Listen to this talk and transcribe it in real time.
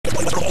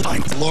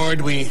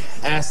Lord, we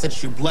ask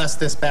that you bless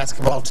this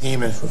basketball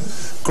team and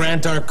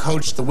grant our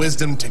coach the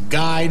wisdom to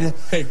guide.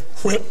 Hey,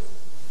 Whip,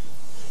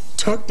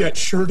 tuck that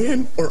shirt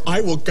in or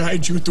I will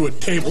guide you through a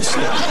table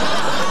set.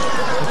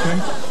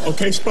 Okay?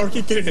 Okay,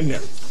 Sparky, get it in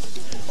there.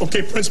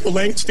 Okay, Principal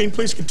Langenstein,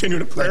 please continue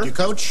to prayer. Thank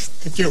you, Coach.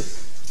 Thank you.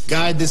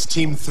 Guide this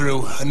team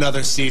through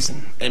another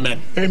season.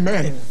 Amen.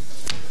 Amen.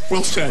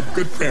 Well said.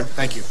 Good prayer.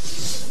 Thank you.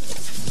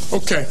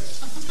 Okay.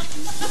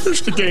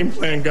 Here's the game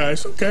plan,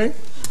 guys, okay?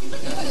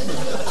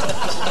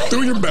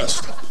 Do your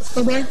best,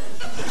 all right?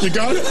 You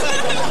got it?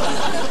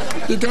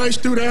 You guys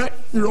do that,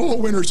 you're all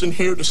winners in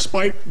here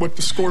despite what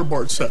the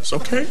scoreboard says,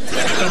 okay?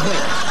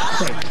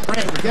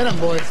 Right, get him,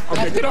 boys.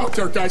 Okay, get out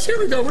there, guys. Here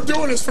we go. We're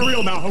doing this for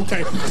real now,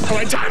 okay? All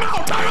right, time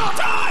out, time out,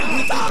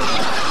 time! Time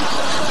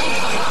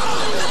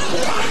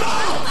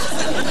out!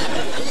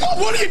 Oh,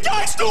 what are you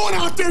guys doing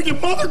out there, you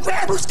mother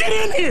grabbers? Get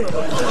in here!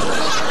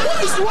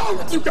 What is wrong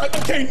with you guys?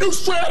 Okay, new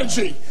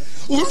strategy.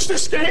 Lose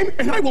this game,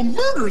 and I will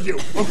murder you,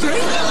 okay?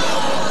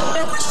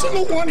 Every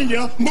single one of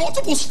you,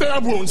 multiple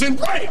stab wounds, and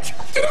break.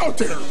 Get out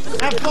there.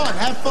 Have fun,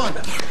 have fun.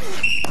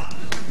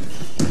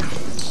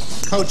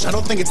 Coach, I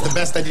don't think it's the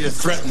best idea to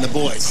threaten the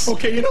boys.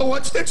 Okay, you know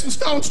what? Sticks and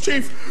stones,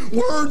 Chief.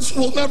 Words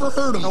will never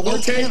hurt them,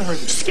 okay? Can't hurt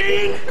them.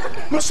 Skiing,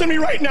 listen to me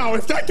right now.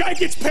 If that guy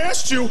gets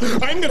past you,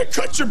 I'm going to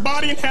cut your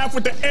body in half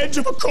with the edge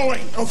of a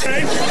coin,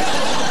 okay?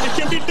 It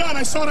can be done.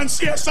 I saw it on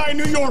CSI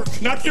New York.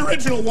 Not the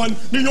original one.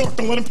 New York,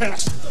 don't let him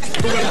pass.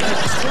 Don't let him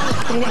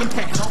pass. Don't let him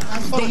pass.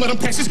 Don't let him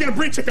pass. He's going to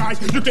breach it,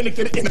 guys. You're going to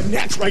get it in the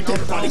net right there,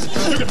 buddy.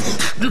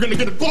 You're going to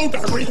get a blow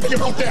dart. What do you think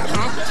about that,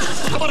 huh?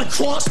 How about a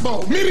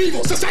crossbow? Medieval.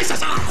 What?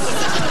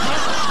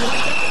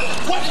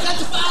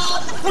 That's a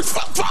foul. What's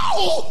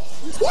foul?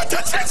 What?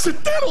 That's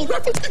incidental.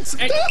 That's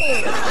incidental.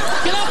 Hey,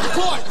 get off the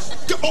court.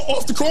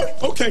 Off the court?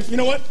 Okay, you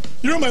know what?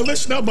 You're on my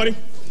list now, buddy.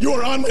 You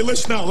are on my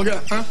list now. Look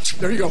at that, huh?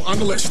 There you go, on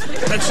the list.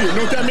 That's you. You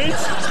know what that means?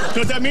 You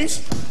know what that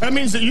means? That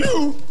means that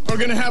you are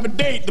going to have a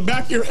date, the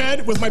back of your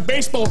head, with my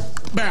baseball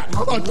bat.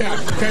 How about that?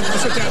 Okay,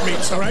 that's what that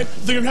means, all right?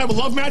 So you're going to have a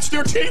love match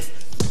there, Chief?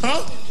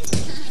 Huh?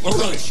 Well,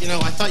 Coach, you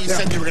know, I thought you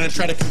said you were going to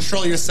try to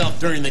control yourself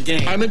during the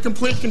game. I'm in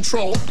complete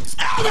control.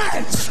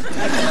 Hines!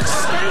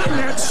 Stay in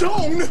that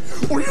zone,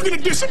 or you're going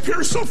to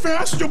disappear so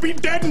fast you'll be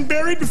dead and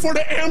buried before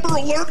the Amber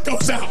Alert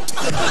goes out.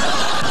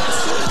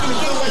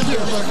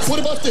 What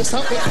about this,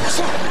 huh?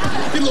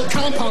 Get a little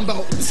compound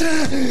bout. That's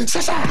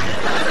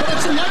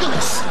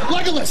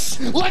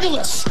Legolas.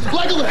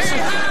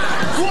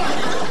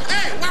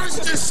 Hey, why don't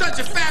you just shut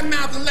your fat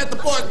mouth and let the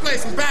boys play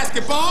some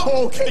basketball?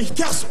 Okay,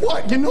 guess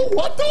what? You know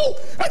what, though?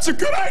 That's a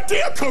good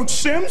idea, Coach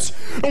Sims.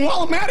 And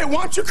while I'm at it,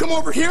 why don't you come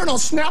over here and I'll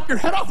snap your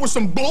head off with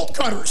some bolt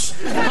cutters.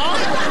 Huh? How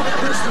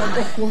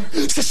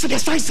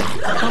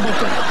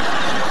about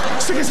that?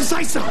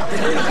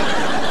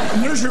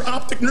 And there's your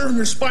optic nerve in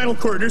your spinal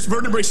cord. There's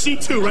vertebrae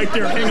C2 right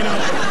there hanging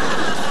out.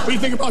 What do you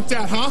think about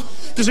that, huh?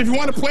 Because if you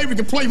want to play, we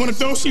can play. You want a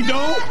do-si-do?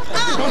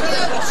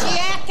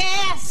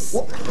 Jackass!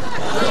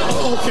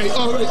 Okay,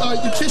 all right.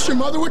 You kiss your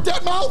mother with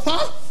that mouth,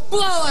 huh?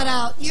 Blow it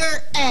out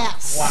your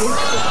ass.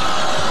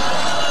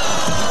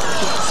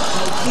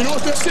 You know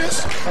what this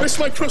is? This is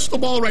my crystal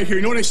ball right here.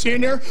 You know what I see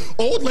in there?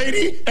 Old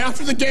lady,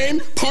 after the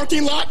game,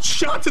 parking lot,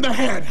 shot to the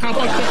head. How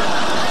about that?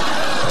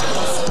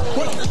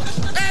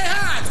 Hey,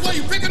 Hines, what,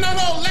 you picking on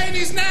old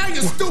ladies now,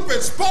 you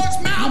stupid sports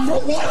mouth? You know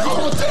what? How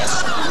about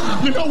this?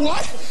 You know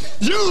what?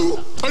 You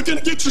are going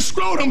to get your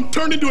scrotum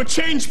turned into a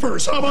change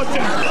purse. How about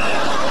that?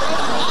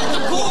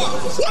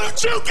 Why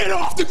don't you get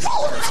off the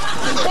court?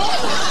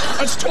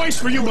 That's twice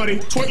for you,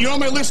 buddy. You're on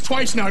my list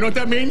twice now. You know what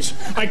that means?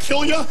 I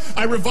kill you,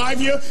 I revive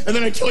you, and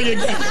then I kill you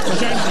again.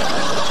 Okay?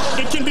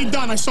 It can be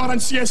done. I saw it on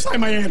CSI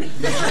Miami.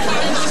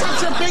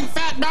 Shut your big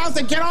fat mouth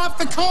and get off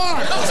the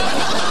court.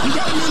 You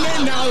got a new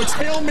name now. It's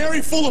Hail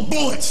Mary full of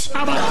bullets.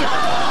 How about that?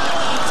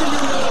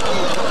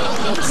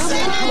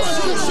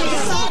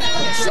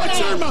 Shut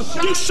your mouth.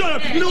 You shut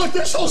up. You know what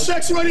this whole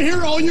section right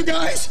here, all you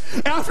guys?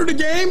 After the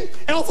game,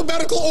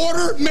 alphabetical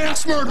order,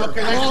 mass murder.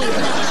 Okay,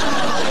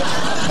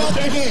 stop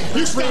the game.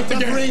 You stop the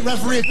game.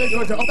 Referee,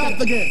 stop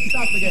the game.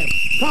 Stop the game.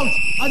 Coach,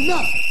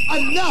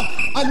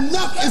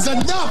 enough is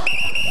enough.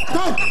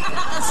 Coach,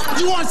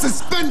 you are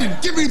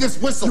suspended. Give me this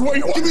whistle. You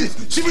want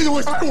give me the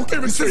whistle. I won't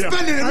give it to you.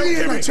 Suspended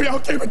immediately. I'll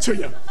give it to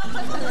you.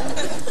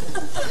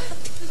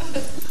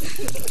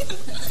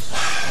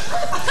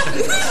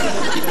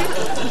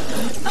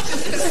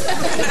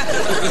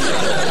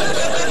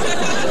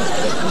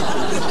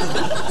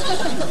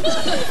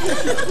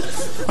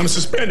 I'm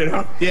suspended,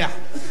 huh? Yeah,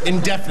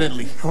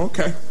 indefinitely.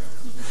 Okay.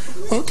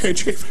 Okay,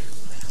 Chief.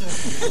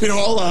 You know,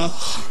 all I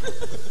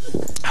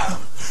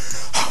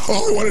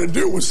wanted to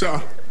do was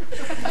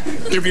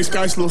give these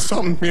guys a little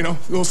something, you know,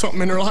 a little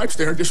something in their lives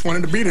there. Just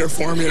wanted to be there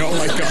for them, you know,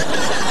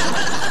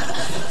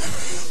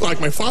 like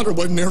my father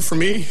wasn't there for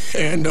me,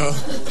 and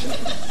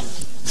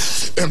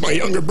my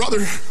younger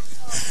brother,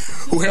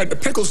 who had the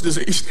pickles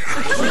disease.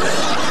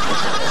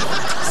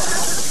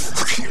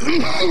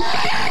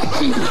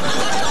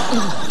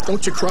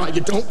 Don't you cry.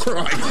 You don't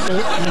cry.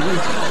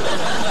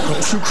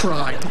 Don't you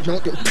cry.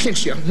 Don't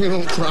pinch you. You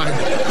don't cry.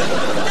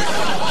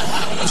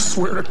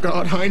 swear to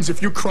God, Hines,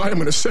 if you cry, I'm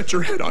gonna set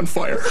your head on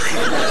fire.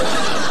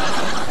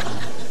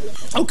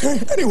 Okay,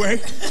 anyway.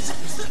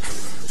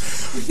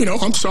 You know,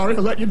 I'm sorry I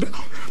let you down.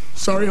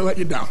 Sorry I let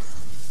you down.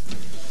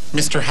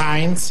 Mr.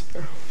 Hines,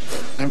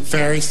 I'm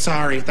very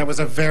sorry. That was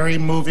a very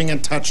moving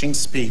and touching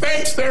speech.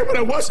 Thanks there, but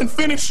I wasn't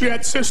finished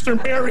yet, Sister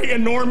Mary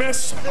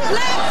Enormous.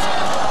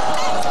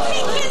 Let's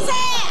kick his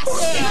ass!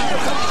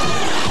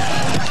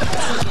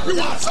 You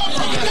want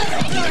something?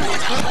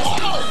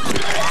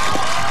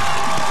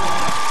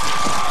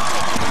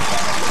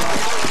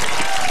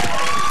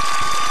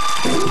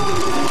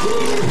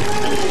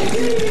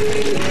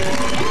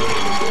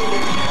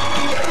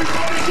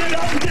 Everybody get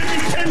up and give me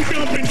 10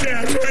 jumping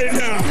jacks right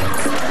now.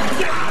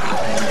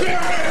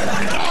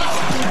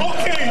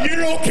 Okay,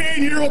 you're okay,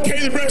 and you're okay.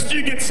 The rest of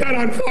you get set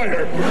on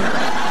fire.